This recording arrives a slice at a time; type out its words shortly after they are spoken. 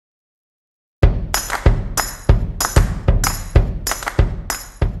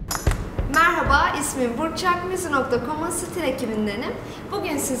ismim Burçak Demir.com'un stil ekibindenim.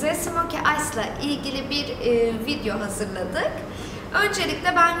 Bugün size Smokey ile ilgili bir video hazırladık.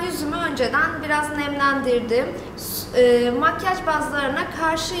 Öncelikle ben yüzümü önceden biraz nemlendirdim. Makyaj bazlarına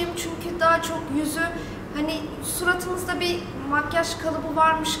karşıyım çünkü daha çok yüzü suratımızda bir makyaj kalıbı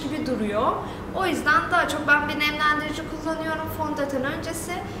varmış gibi duruyor. O yüzden daha çok ben bir nemlendirici kullanıyorum fondöten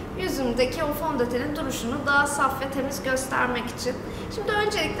öncesi. Yüzümdeki o fondötenin duruşunu daha saf ve temiz göstermek için. Şimdi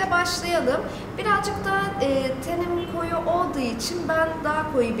öncelikle başlayalım. Birazcık daha tenim koyu olduğu için ben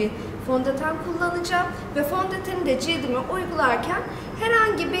daha koyu bir fondöten kullanacağım. Ve fondöteni de cildime uygularken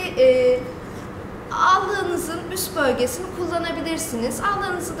herhangi bir allığınızın üst bölgesini kullanabilirsiniz.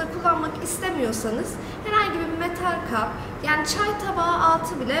 Allığınızı da kullanmak istemiyorsanız herhangi bir metal kap, yani çay tabağı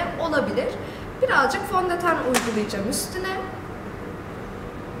altı bile olabilir. Birazcık fondöten uygulayacağım üstüne.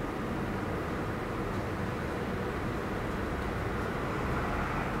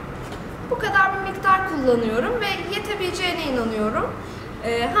 Bu kadar bir miktar kullanıyorum ve yetebileceğine inanıyorum.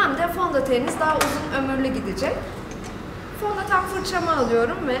 Hem de fondöteniniz daha uzun ömürlü gidecek. Fondöten fırçamı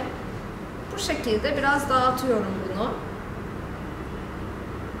alıyorum ve bu şekilde biraz dağıtıyorum bunu.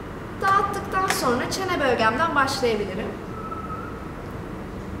 Dağıttıktan sonra çene bölgemden başlayabilirim.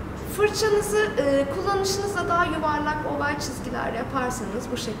 Fırçanızı kullanışınızda daha yuvarlak oval çizgiler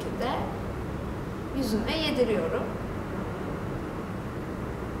yaparsanız bu şekilde yüzüme yediriyorum.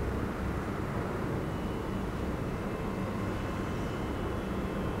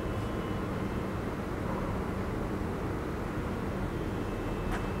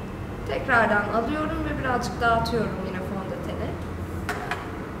 Tekrardan alıyorum ve birazcık dağıtıyorum yine fondöteni.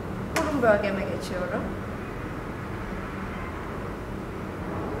 Burun bölgeme geçiyorum.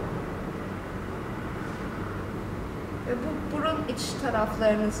 Ve bu burun iç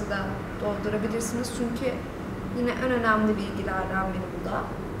taraflarınızı da doldurabilirsiniz. Çünkü yine en önemli bilgilerden biri bu da.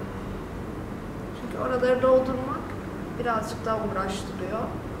 Çünkü oraları doldurmak birazcık daha uğraştırıyor.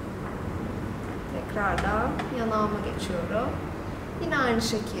 Tekrardan yanağıma geçiyorum. Yine aynı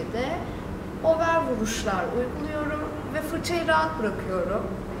şekilde over vuruşlar uyguluyorum ve fırçayı rahat bırakıyorum.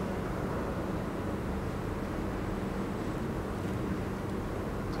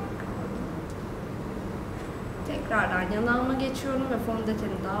 Tekrardan yanağıma geçiyorum ve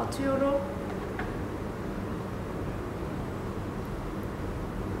fondöteni dağıtıyorum.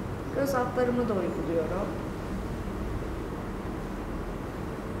 Göz altlarımı da uyguluyorum.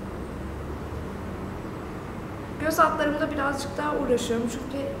 Göz altlarımda birazcık daha uğraşıyorum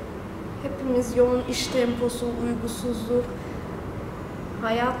çünkü hepimiz yoğun iş temposu, uygusuzluk,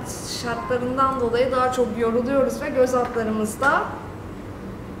 hayat şartlarından dolayı daha çok yoruluyoruz ve göz altlarımızda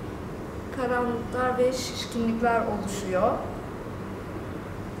karanlıklar ve şişkinlikler oluşuyor.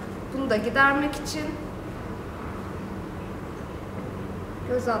 Bunu da gidermek için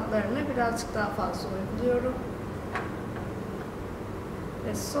göz altlarını birazcık daha fazla uyguluyorum.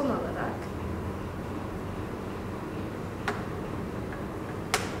 Ve son olarak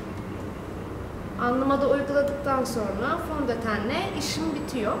alnıma da uyguladıktan sonra fondötenle işim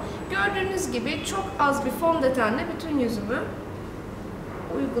bitiyor. Gördüğünüz gibi çok az bir fondötenle bütün yüzümü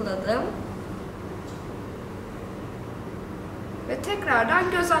uyguladım. Ve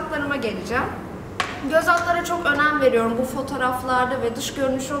tekrardan göz altlarıma geleceğim. Göz altlara çok önem veriyorum. Bu fotoğraflarda ve dış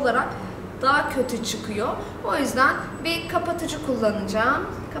görünüş olarak daha kötü çıkıyor. O yüzden bir kapatıcı kullanacağım.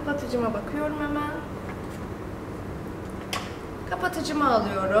 Kapatıcıma bakıyorum hemen. Kapatıcımı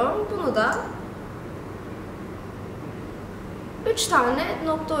alıyorum. Bunu da 3 tane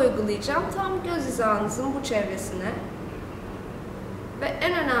nokta uygulayacağım. Tam göz hizanızın bu çevresine. Ve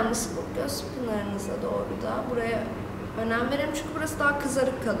en önemlisi bu göz pınarınıza doğru da buraya önem verelim. Çünkü burası daha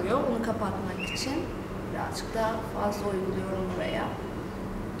kızarık kalıyor. Onu kapatmak için birazcık daha fazla uyguluyorum buraya.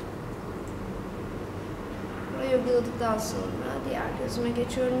 Burayı uyguladıktan sonra diğer gözüme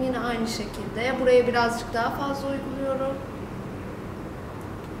geçiyorum. Yine aynı şekilde. Buraya birazcık daha fazla uyguluyorum.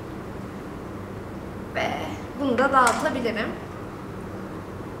 Ve bunu da dağıtabilirim.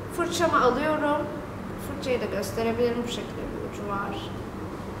 Fırçamı alıyorum. Fırçayı da gösterebilirim. Bu şekilde bir ucu var.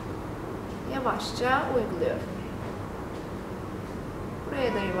 Yavaşça uyguluyorum.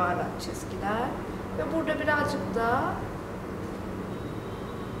 Buraya da yuvarlak çizgiler. Ve burada birazcık daha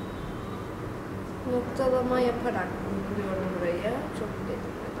noktalama yaparak uyguluyorum burayı. Çok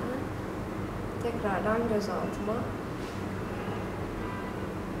dedirmeden. Tekrardan göz altıma.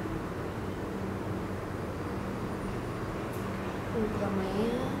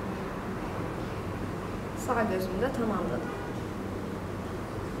 Uygulamayı sağ gözümde tamamladım.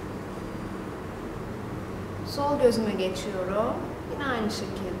 Sol gözüme geçiyorum. Yine aynı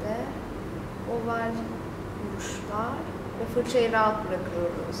şekilde oval vuruşlar ve fırçayı rahat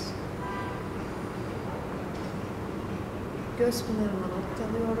bırakıyoruz. Göz pınarıma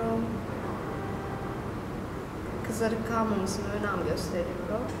noktalıyorum. Kızarık kalmamasına önem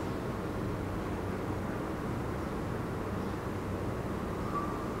gösteriyorum.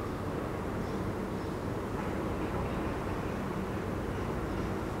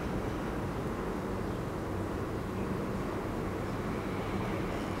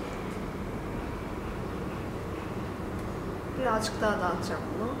 Birazcık daha dağıtacağım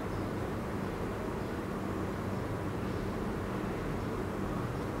bunu.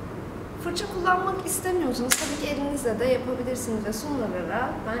 Fırça kullanmak istemiyorsanız tabii ki elinizle de yapabilirsiniz ve son olarak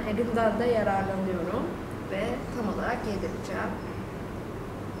ben elimden de yararlanıyorum ve tam olarak yedireceğim.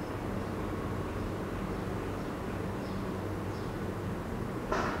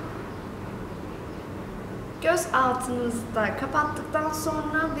 Göz altınızı da kapattıktan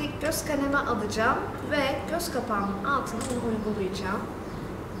sonra bir göz kalemi alacağım ve göz kapağımın altına bunu uygulayacağım.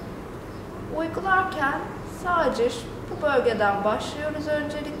 Uygularken sadece bu bölgeden başlıyoruz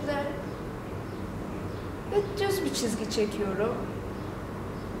öncelikle ve düz bir çizgi çekiyorum.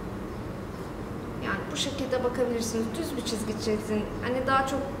 Yani bu şekilde bakabilirsiniz. Düz bir çizgi çeksin. Hani daha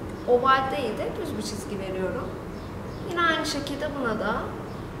çok oval değil de düz bir çizgi veriyorum. Yine aynı şekilde buna da.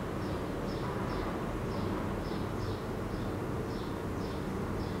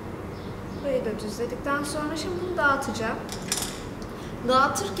 Burayı da düzledikten sonra şimdi bunu dağıtacağım.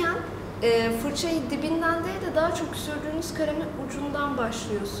 Dağıtırken fırçayı dibinden değil de daha çok sürdüğünüz kalemin ucundan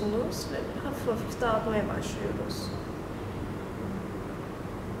başlıyorsunuz ve hafif hafif dağıtmaya başlıyoruz.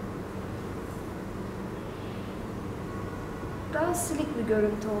 Daha silik bir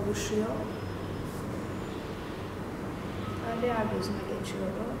görüntü oluşuyor. Diğer gözüme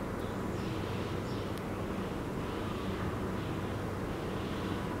geçiyorum.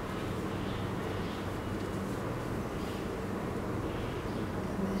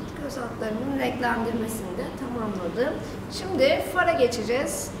 Göz altlarının renklendirmesini de tamamladım. Şimdi fara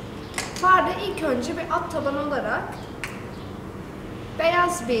geçeceğiz. Farda ilk önce bir alt taban olarak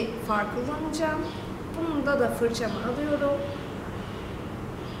beyaz bir far kullanacağım. Bunda da fırçamı alıyorum.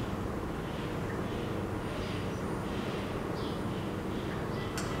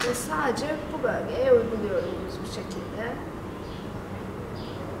 Ve sadece bu bölgeye uyguluyorum düz bir şekilde.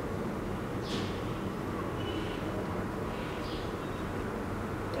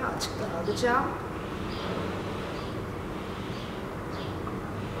 Birazcık daha alacağım.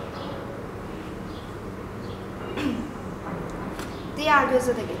 Diğer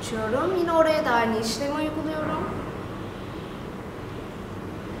göze de geçiyorum. Yine oraya da aynı işlemi uyguluyorum.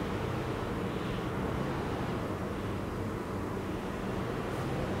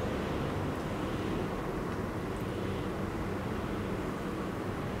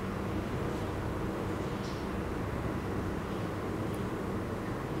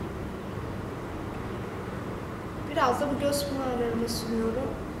 Biraz da bu göz pınarlarıma sürüyorum.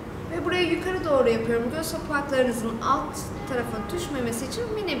 Ve burayı yukarı doğru yapıyorum. Göz kapaklarınızın alt tarafa düşmemesi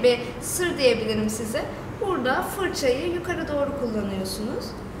için mini bir sır diyebilirim size. Burada fırçayı yukarı doğru kullanıyorsunuz.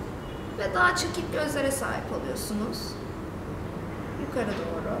 Ve daha çekik gözlere sahip oluyorsunuz. Yukarı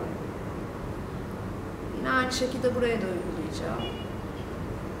doğru. Yine aynı şekilde buraya da uygulayacağım.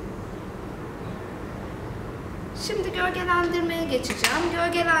 Şimdi gölgelendirmeye geçeceğim.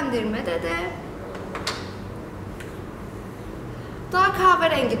 Gölgelendirmede de daha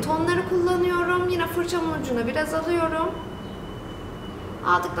kahverengi tonları kullanıyorum. Yine fırçamın ucuna biraz alıyorum.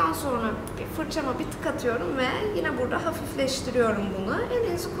 Aldıktan sonra fırçama bir tık atıyorum ve yine burada hafifleştiriyorum bunu.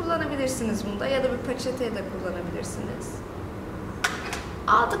 Elinizi kullanabilirsiniz bunda ya da bir peçeteye de kullanabilirsiniz.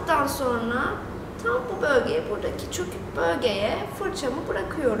 Aldıktan sonra tam bu bölgeye, buradaki çökük bölgeye fırçamı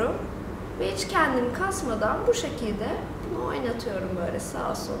bırakıyorum. Ve hiç kendimi kasmadan bu şekilde bunu oynatıyorum böyle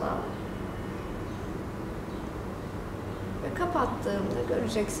sağa sola. Ve kapattığımda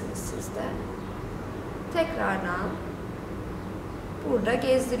göreceksiniz siz de. Tekrardan burada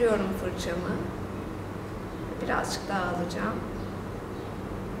gezdiriyorum fırçamı. Birazcık daha alacağım.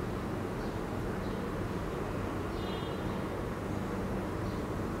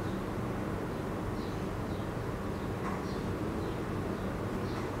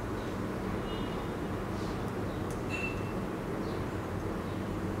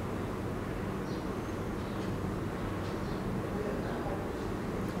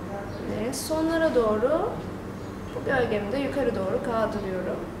 Sonlara doğru bu gölgemi de yukarı doğru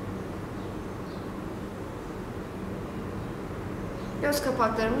kaldırıyorum. Göz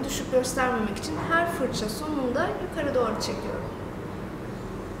kapaklarımı düşük göstermemek için her fırça sonunda yukarı doğru çekiyorum.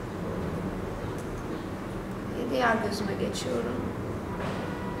 Diğer gözüme geçiyorum.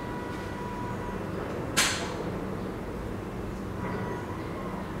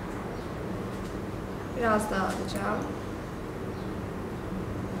 Biraz daha alacağım.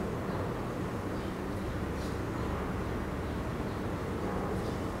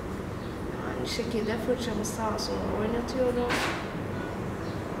 Aynı şekilde fırçamı sağa sola oynatıyorum.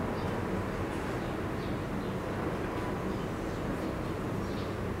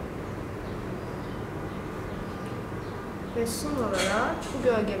 Ve son olarak bu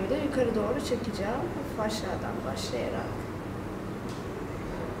gölgemi de yukarı doğru çekeceğim. Hafif aşağıdan başlayarak.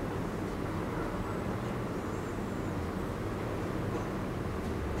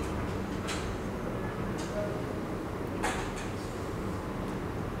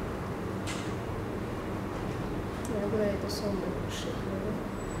 Ve buraya da son vuruş yapıyorum.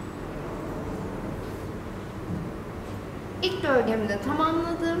 İlk gölgemi de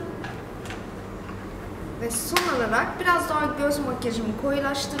tamamladım. Ve son olarak biraz daha göz makyajımı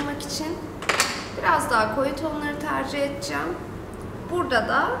koyulaştırmak için biraz daha koyu tonları tercih edeceğim. Burada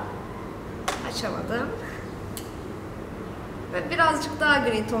da açamadım. Ve birazcık daha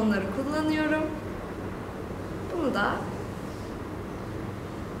gri tonları kullanıyorum. Bunu da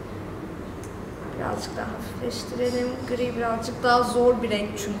birazcık daha hafifleştirelim. Gri birazcık daha zor bir renk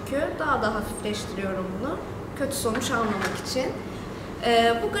çünkü. Daha da hafifleştiriyorum bunu. Kötü sonuç almamak için.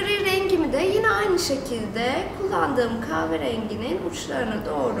 Bu gri rengimi de yine aynı şekilde kullandığım kahverenginin uçlarına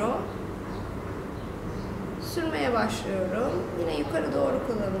doğru sürmeye başlıyorum. Yine yukarı doğru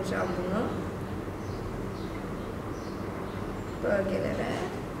kullanacağım bunu. Bölgelere.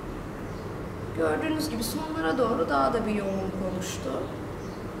 Gördüğünüz gibi sonlara doğru daha da bir yoğunluk oluştu.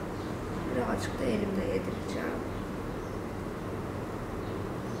 Birazcık da elimde yedireceğim.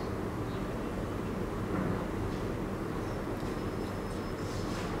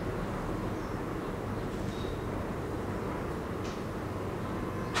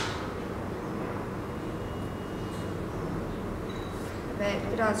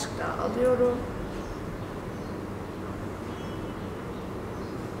 Ve birazcık daha alıyorum.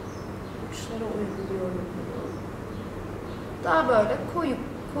 Uçlara uyguluyorum bunu. Daha böyle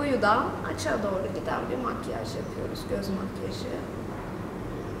koyudan açığa doğru giden bir makyaj yapıyoruz. Göz makyajı.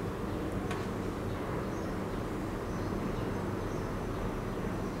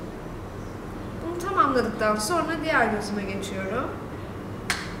 Bunu tamamladıktan sonra diğer gözüme geçiyorum.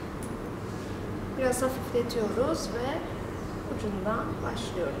 Biraz hafifletiyoruz ve ucundan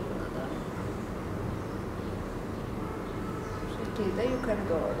başlıyorum buna da. Bu şekilde yukarı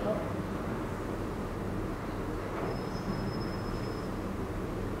doğru.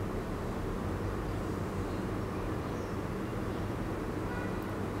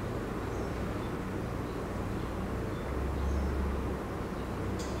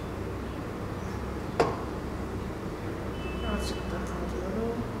 Birazcık daha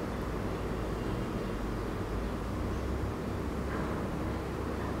alıyorum.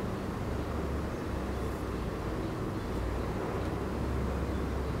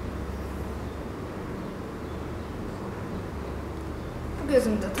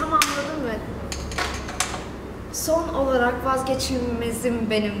 Gözümü de tamamladım ve son olarak vazgeçilmezim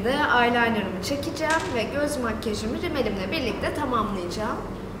benim de eyelinerımı çekeceğim ve göz makyajımı rimelimle birlikte tamamlayacağım.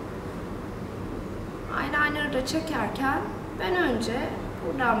 Eyeliner'ı da çekerken ben önce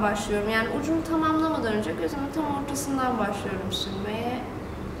buradan başlıyorum. Yani ucunu tamamlamadan önce gözümün tam ortasından başlıyorum sürmeye.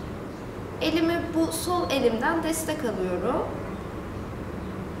 Elimi bu sol elimden destek alıyorum.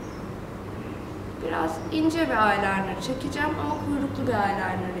 Biraz ince bir eyeliner çekeceğim ama kuyruklu bir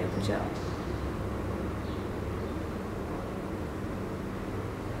eyeliner yapacağım.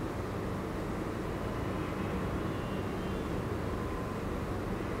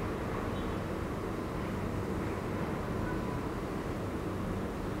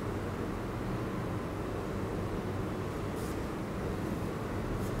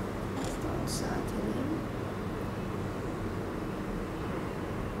 Biraz daha yükseltelim.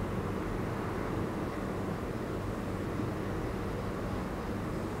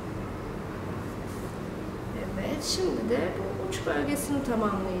 Şimdi de bu uç bölgesini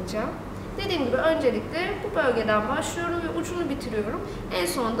tamamlayacağım. Dediğim gibi öncelikle bu bölgeden başlıyorum ve ucunu bitiriyorum. En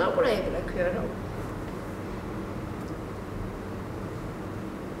son da buraya bırakıyorum.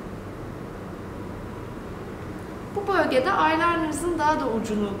 Bu bölgede eyeliner'ınızın daha da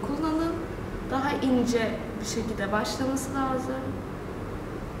ucunu kullanın. Daha ince bir şekilde başlaması lazım.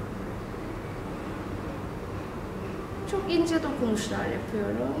 Çok ince dokunuşlar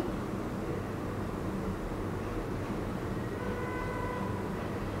yapıyorum.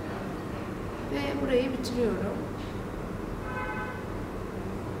 Ve burayı bitiriyorum.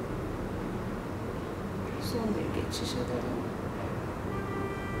 Son bir geçiş edelim.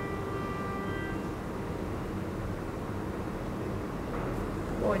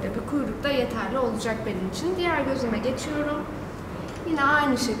 Boyda bir kuyruk da yeterli olacak benim için. Diğer gözüme geçiyorum. Yine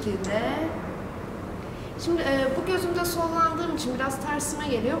aynı şekilde. Şimdi bu gözümde sollandığım için biraz tersime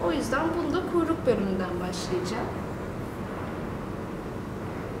geliyor. O yüzden bunu da kuyruk bölümünden başlayacağım.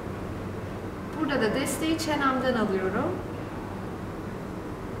 Burada da desteği çenemden alıyorum.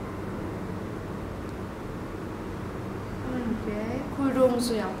 Önce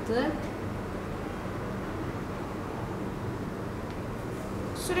kuyruğumuzu yaptık.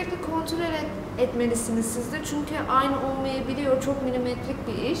 Sürekli kontrol etmelisiniz siz de, çünkü aynı olmayabiliyor. Çok milimetrik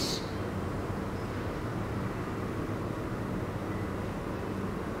bir iş.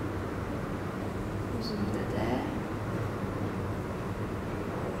 Yüzümde de.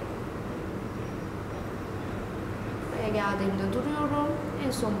 Buraya geldiğimde duruyorum.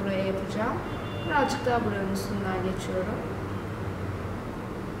 En son buraya yapacağım. Birazcık daha buranın üstünden geçiyorum.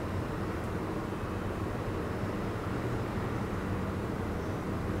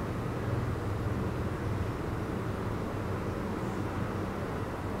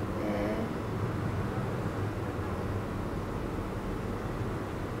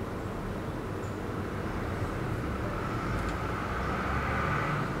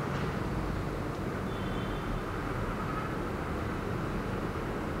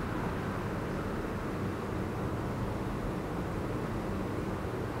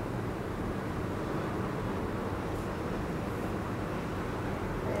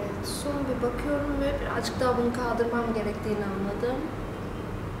 Son bir bakıyorum ve birazcık daha bunu kaldırmam gerektiğini anladım.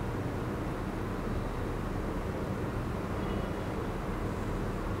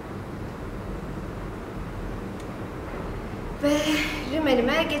 Ve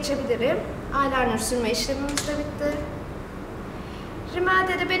rimelime geçebilirim. Eyeliner sürme işlemimiz de bitti.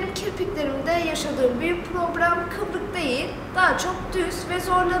 Rimelde de benim kirpiklerimde yaşadığım bir problem kıvrık değil. Daha çok düz ve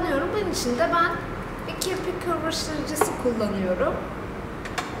zorlanıyorum. Bunun için de ben bir kirpik kıvrıştırıcısı kullanıyorum.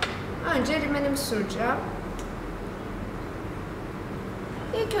 Önce rimelimi süreceğim.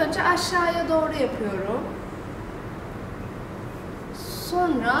 İlk önce aşağıya doğru yapıyorum.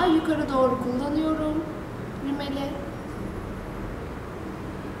 Sonra yukarı doğru kullanıyorum rimeli.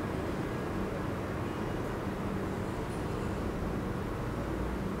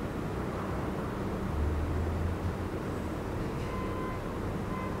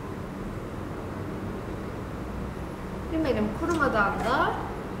 Rimelim kurumadan da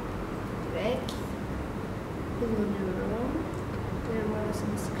direkt kullanıyorum. Yarım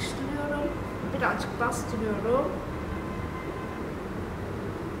arasını sıkıştırıyorum. Birazcık bastırıyorum.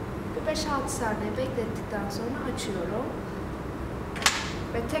 Bir 5-6 saniye beklettikten sonra açıyorum.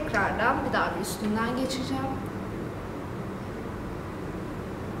 Ve tekrardan bir daha bir üstünden geçeceğim.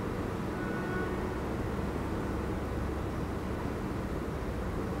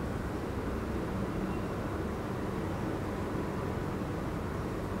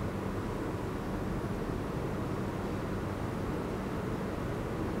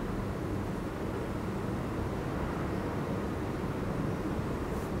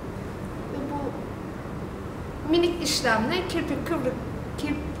 Minik işlemle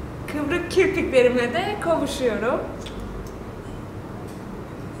kıvrık kirpiklerime de kavuşuyorum.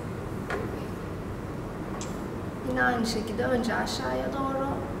 Yine aynı şekilde önce aşağıya doğru.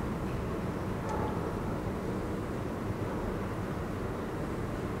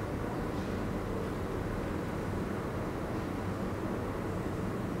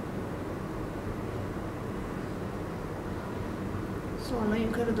 Sonra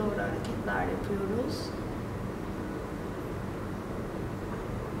yukarı doğru hareketler yapıyoruz.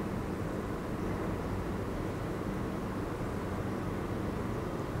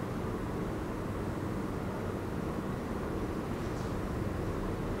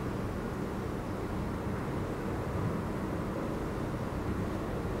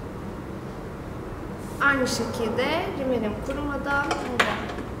 Aynı şekilde rimelim kurumadan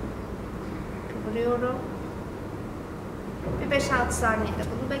kıvırıyorum. Bir 5-6 saniyede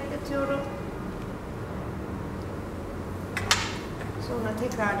bunu bekletiyorum. Sonra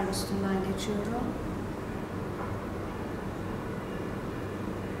tekrardan üstünden geçiyorum.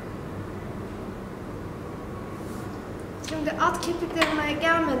 Şimdi alt kirpiklerime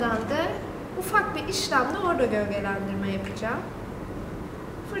gelmeden de ufak bir işlemle orada gölgelendirme yapacağım.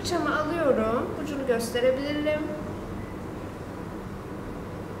 Fırçamı alıyorum. Ucunu gösterebilirim.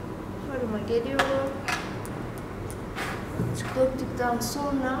 Farıma geliyorum. Döktükten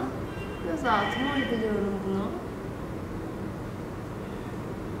sonra göz altıma uyguluyorum bunu.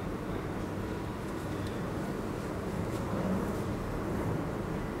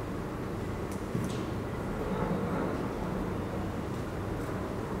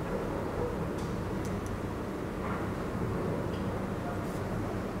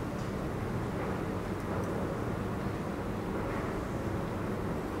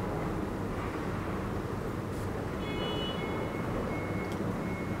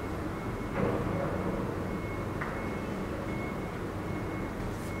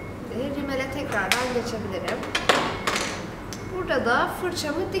 tekrardan geçebilirim. Burada da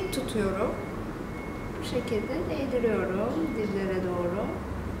fırçamı dik tutuyorum. Bu şekilde değdiriyorum dillere doğru.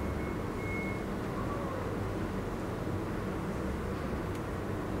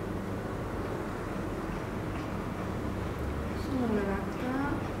 Son olarak da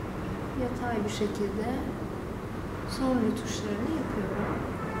yatay bir şekilde son rötuşlarını yapıyorum.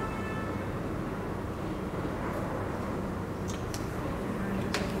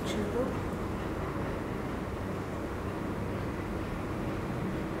 Geçiyorum.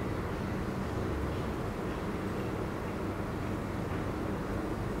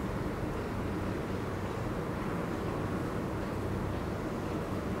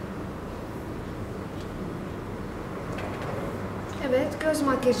 Evet, göz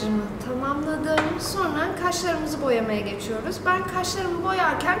makyajımı tamamladım. Sonra kaşlarımızı boyamaya geçiyoruz. Ben kaşlarımı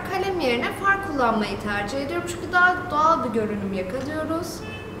boyarken kalem yerine far kullanmayı tercih ediyorum. Çünkü daha doğal bir görünüm yakalıyoruz.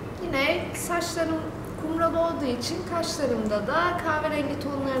 Yine saçlarım kumral olduğu için kaşlarımda da kahverengi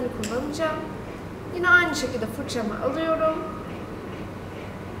tonlarını kullanacağım. Yine aynı şekilde fırçamı alıyorum.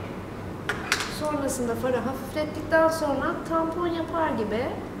 Sonrasında farı hafiflettikten sonra tampon yapar gibi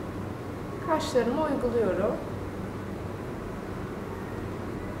kaşlarıma uyguluyorum.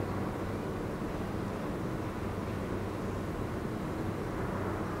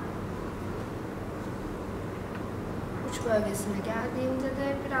 Uç bölgesine geldiğimde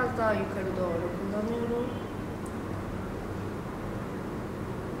de biraz daha yukarı doğru kullanıyorum.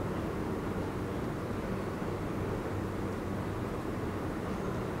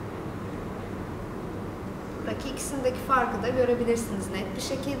 Buradaki ikisindeki farkı da görebilirsiniz net bir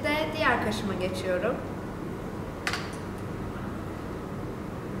şekilde. Diğer kaşıma geçiyorum.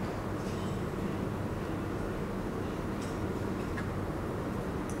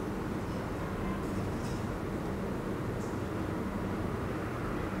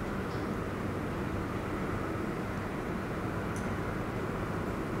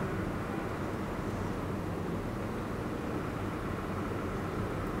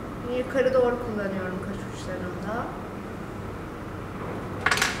 Yukarı doğru kullanıyorum kaş uçlarımda.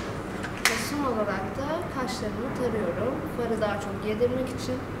 Ve son olarak da kaşlarımı tarıyorum. Farı daha çok yedirmek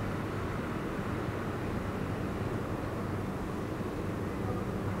için.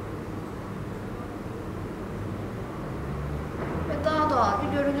 Ve daha doğal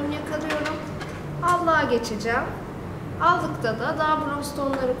bir görünüm yakalıyorum. Allığa geçeceğim. Allıkta da daha bronz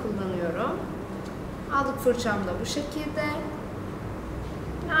tonları kullanıyorum. Allık fırçam da bu şekilde.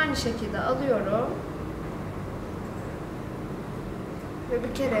 Aynı şekilde alıyorum ve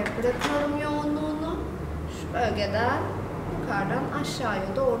bir kere bırakıyorum yoğunluğunu. Şu bölgeden yukarıdan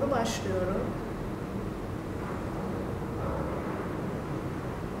aşağıya doğru başlıyorum.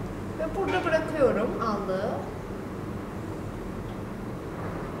 Ve burada bırakıyorum allığı.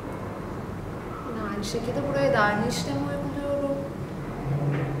 Yine aynı şekilde buraya da aynı işlemi uyguluyorum.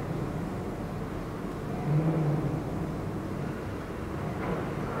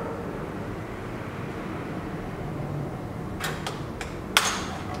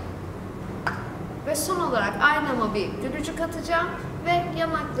 Ve son olarak aynama bir gülücük atacağım ve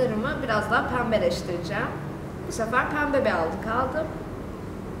yanaklarımı biraz daha pembeleştireceğim. Bu sefer pembe bir allık aldım.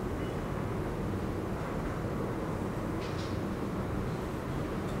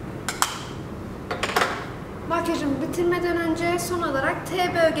 Makyajımı bitirmeden önce son olarak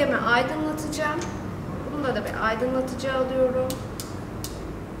T bölgemi aydınlatacağım. Bunda da bir aydınlatıcı alıyorum.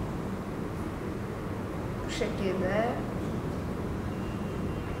 Bu şekilde.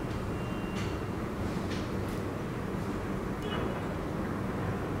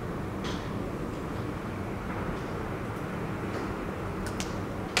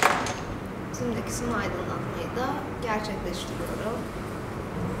 Yüzümdeki son aydınlatmayı da gerçekleştiriyorum.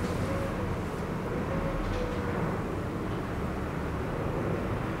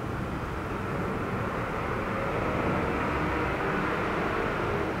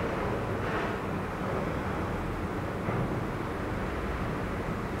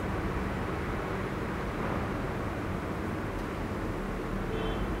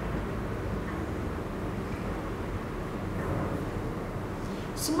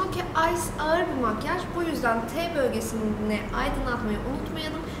 Smokey Eyes ağır bir makyaj. Bu yüzden T bölgesini aydınlatmayı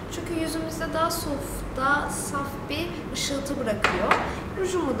unutmayalım. Çünkü yüzümüzde daha soft, daha saf bir ışıltı bırakıyor.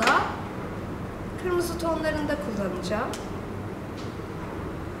 Rujumu da kırmızı tonlarında kullanacağım.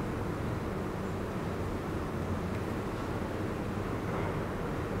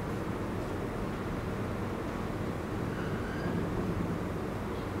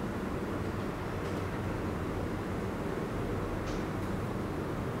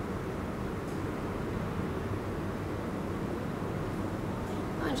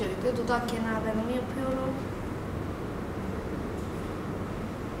 Öncelikle dudak kenarlarımı yapıyorum.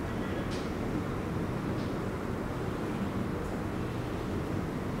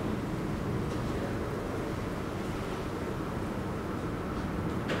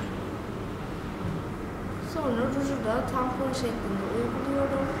 Sonra ruju da tampon şeklinde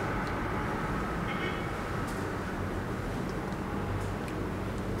uyguluyorum.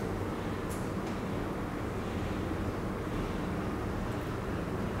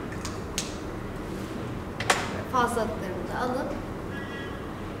 Fazlalıklarımı da alıp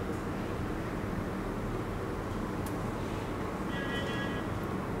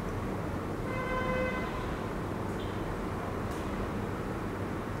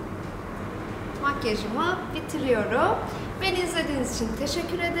makyajımı bitiriyorum. Beni izlediğiniz için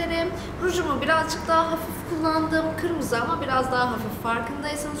teşekkür ederim. Rujumu birazcık daha hafif kullandım. Kırmızı ama biraz daha hafif,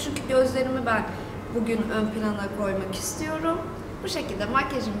 farkındaysanız. Çünkü gözlerimi ben bugün ön plana koymak istiyorum. Bu şekilde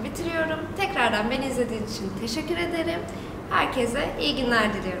makyajımı bitiriyorum. Tekrardan beni izlediğiniz için teşekkür ederim. Herkese iyi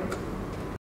günler diliyorum.